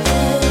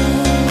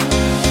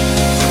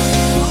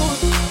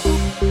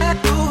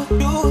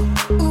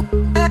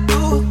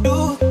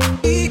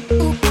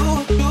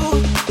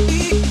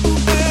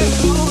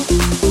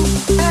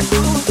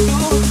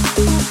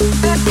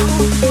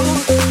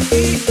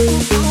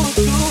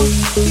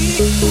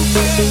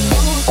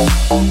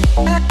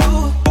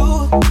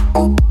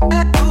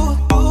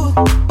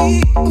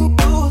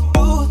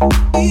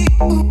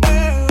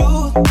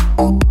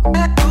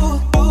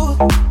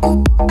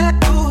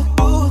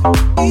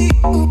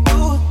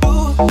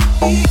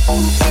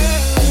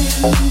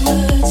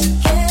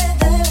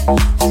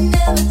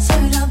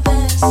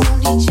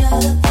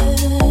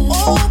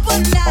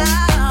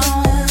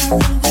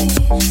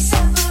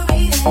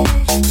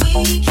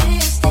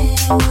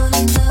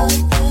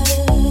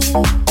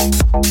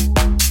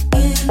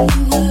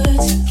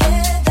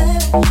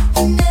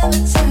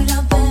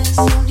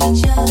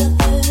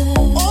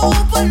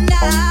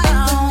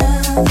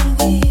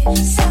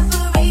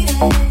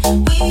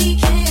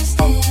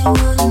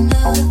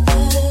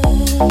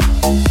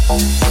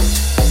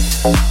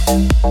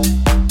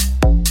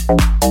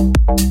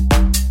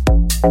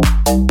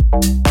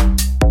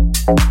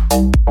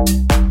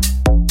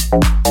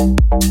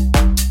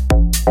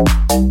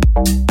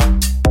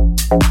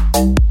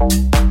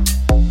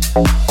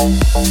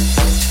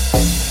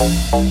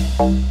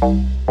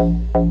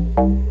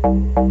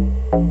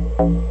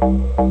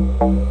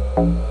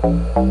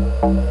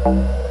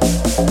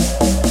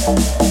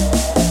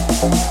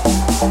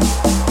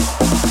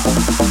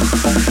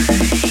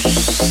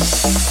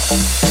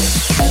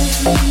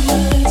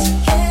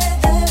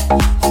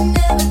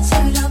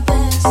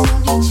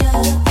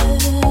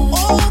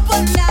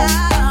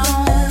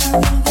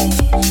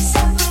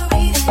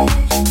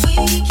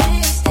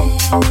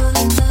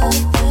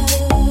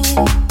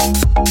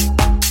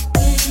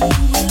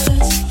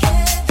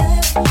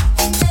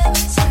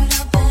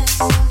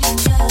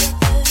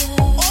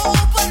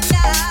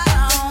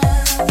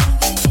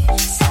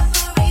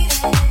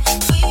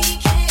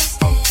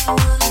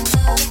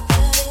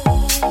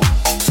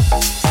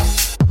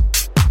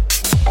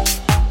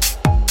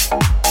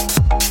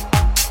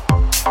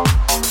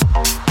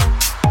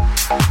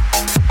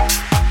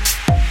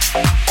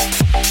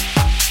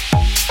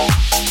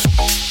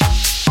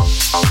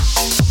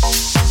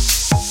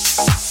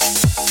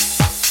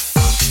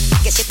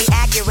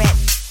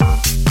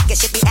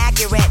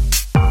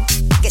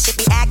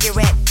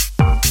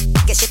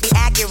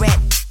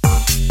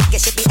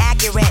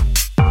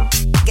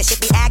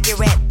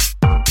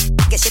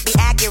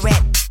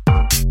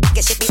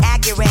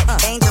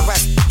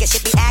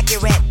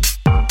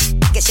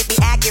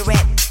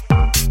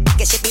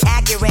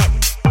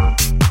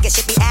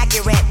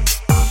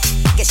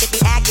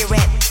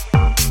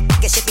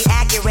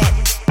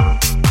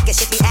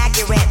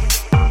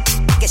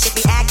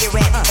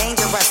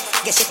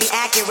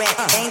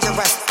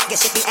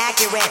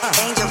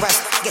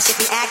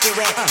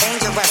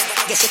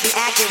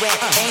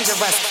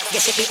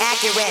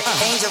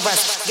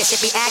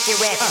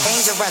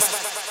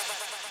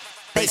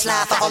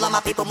Baseline for all of my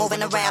people moving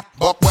around.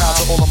 Buck wild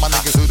to all of my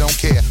niggas who don't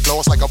care.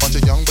 Floss like a bunch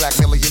of young black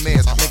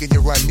millionaires. Making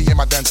you run, me and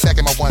my done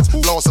stacking my ones.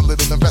 Floss a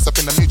little, invest up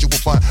in the mutual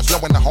fund.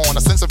 Blowing the horn,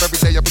 a sense of every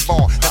day I was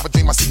born. Never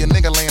dream I see a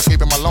nigga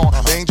landscaping my lawn.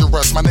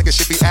 Dangerous, my nigga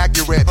should be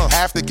accurate.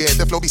 Have to get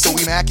the flow be so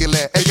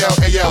immaculate. Hey yo,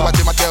 I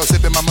did my girl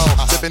sipping my mo.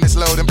 Sipping it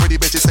slow, them pretty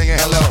bitches saying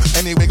hello.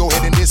 Anyway, go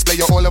ahead and display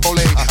your olive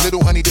ole.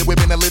 Little honey dip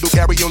whipping a little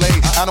cabriolet.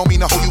 I don't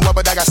mean to hold you up,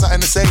 but I got something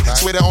to say.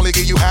 Swear to only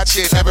give you hot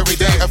shit every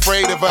day.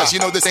 Afraid of us,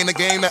 you know this ain't a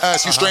game to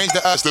us. You strange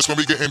to us, that's when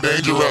we getting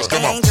dangerous.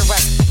 Come on.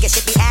 Dangerous, guess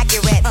it be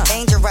accurate.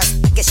 Dangerous,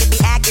 guess it be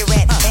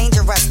accurate.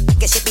 Dangerous,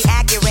 guess it be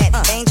accurate.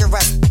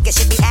 Dangerous,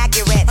 guess it be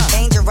accurate.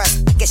 Dangerous,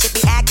 guess it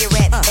be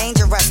accurate.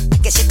 Dangerous,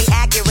 guess it be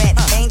accurate.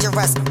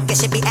 Dangerous,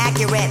 guess it be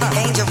accurate.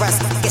 Dangerous,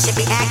 guess it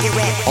be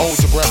accurate. Hold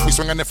your breath, we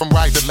swinging it from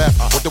right to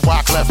left. With the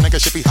walk left, nigga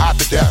should be hot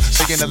to death.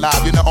 Staying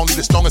alive, you're not only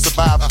the strongest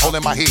survive.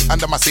 Holding my heat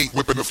under my seat,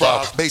 whipping the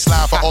fire.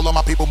 Baseline for all of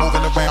my people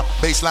moving around.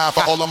 Baseline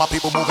for all of my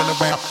people moving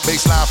around.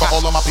 Baseline for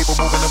all of my people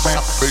moving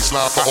around.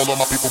 Baseline for all of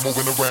my people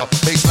moving around.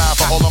 Baseline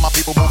for all of my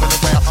people moving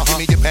around. Give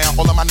me your pound,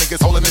 all of my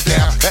niggas holding it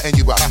down. Letting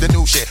you up, the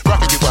new shit,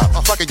 rocking you up,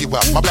 fucking you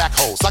up. My black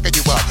hole, sucking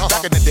you up.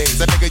 Back in the days,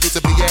 that nigga used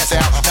to be ass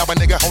out. Now a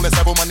nigga holding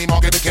several money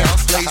market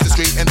accounts. Blaze the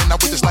street, and then I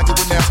would just like to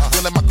announce.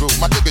 Feeling my groove,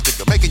 my jigger,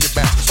 making you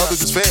bounce.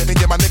 Others is fed, and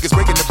yeah, my niggas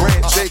breaking the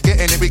bread. Straight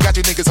getting it, we got you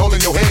you niggas holding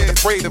your head,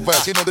 afraid of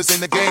us. You know this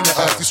ain't a game to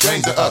us, you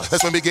strange to us.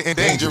 That's when we getting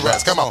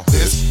dangerous. Come on,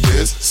 this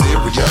is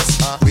serious.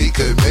 We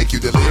could make you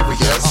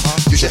delirious.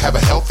 You should have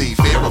a healthy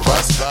fear of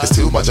us. Cause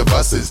too much of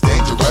us is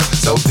dangerous.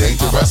 So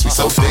dangerous, we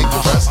so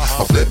dangerous.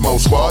 My flip mode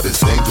squad is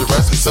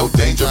dangerous. We so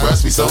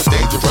dangerous, we so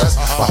dangerous.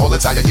 My whole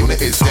entire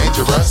unit is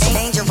dangerous.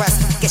 Dangerous,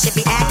 it should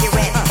be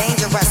accurate.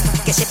 Dangerous,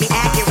 it should be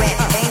accurate.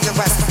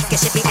 Dangerous, it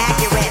should be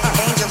accurate.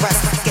 Dangerous,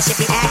 it should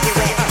be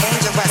accurate.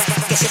 Dangerous,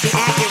 it should be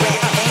accurate.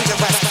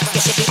 Dangerous,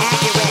 it should be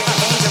accurate.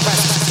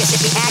 Dangerous, it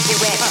should be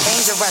accurate.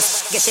 Dangerous,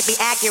 it should be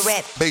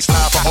accurate.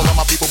 Baseline for all of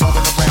my people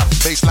moving around.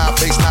 Baseline,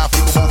 baseline,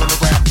 people moving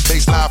around.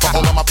 Baseline for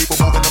all of my people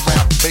moving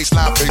around.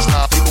 Baseline,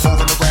 baseline, people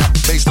moving around.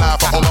 Baseline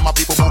for all of my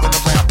people moving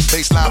around.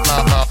 Baseline,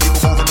 blah, blah,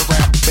 people moving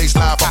around.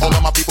 Baseline for all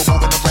of my people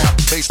moving around.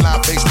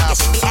 Baseline, baseline, it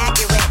should be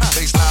accurate.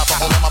 Baseline for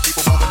all of my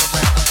people moving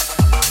around.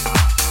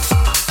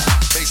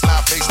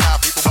 Baseline, baseline,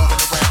 people moving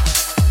around.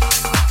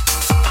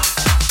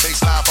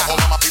 Baseline for all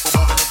of my people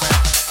moving around.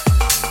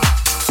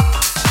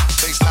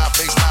 Baseline,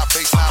 baseline,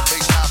 baseline,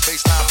 baseline,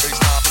 baseline,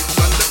 baseline, people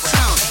run the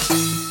town.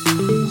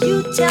 You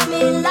tell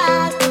me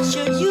lies,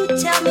 should you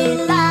tell me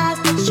lies?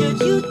 Should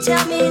you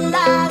tell me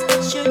lies?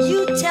 Should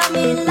you tell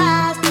me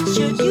lies?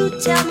 Should you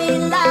tell me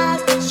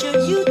lies?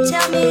 Should you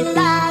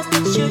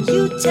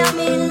tell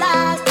me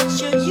lies?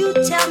 Should you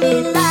tell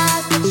me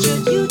lies?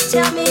 Should you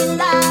tell me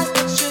lies?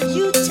 Should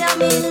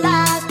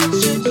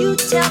you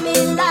tell me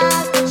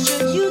lies?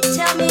 Should you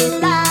tell me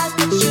lies?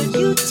 Should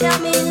you tell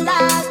me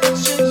lies?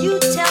 Should you tell me lies? Should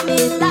you tell me lies? Should you tell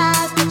me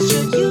lies?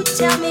 Should you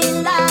tell me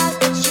lies?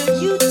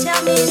 Should you tell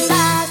me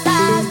lies?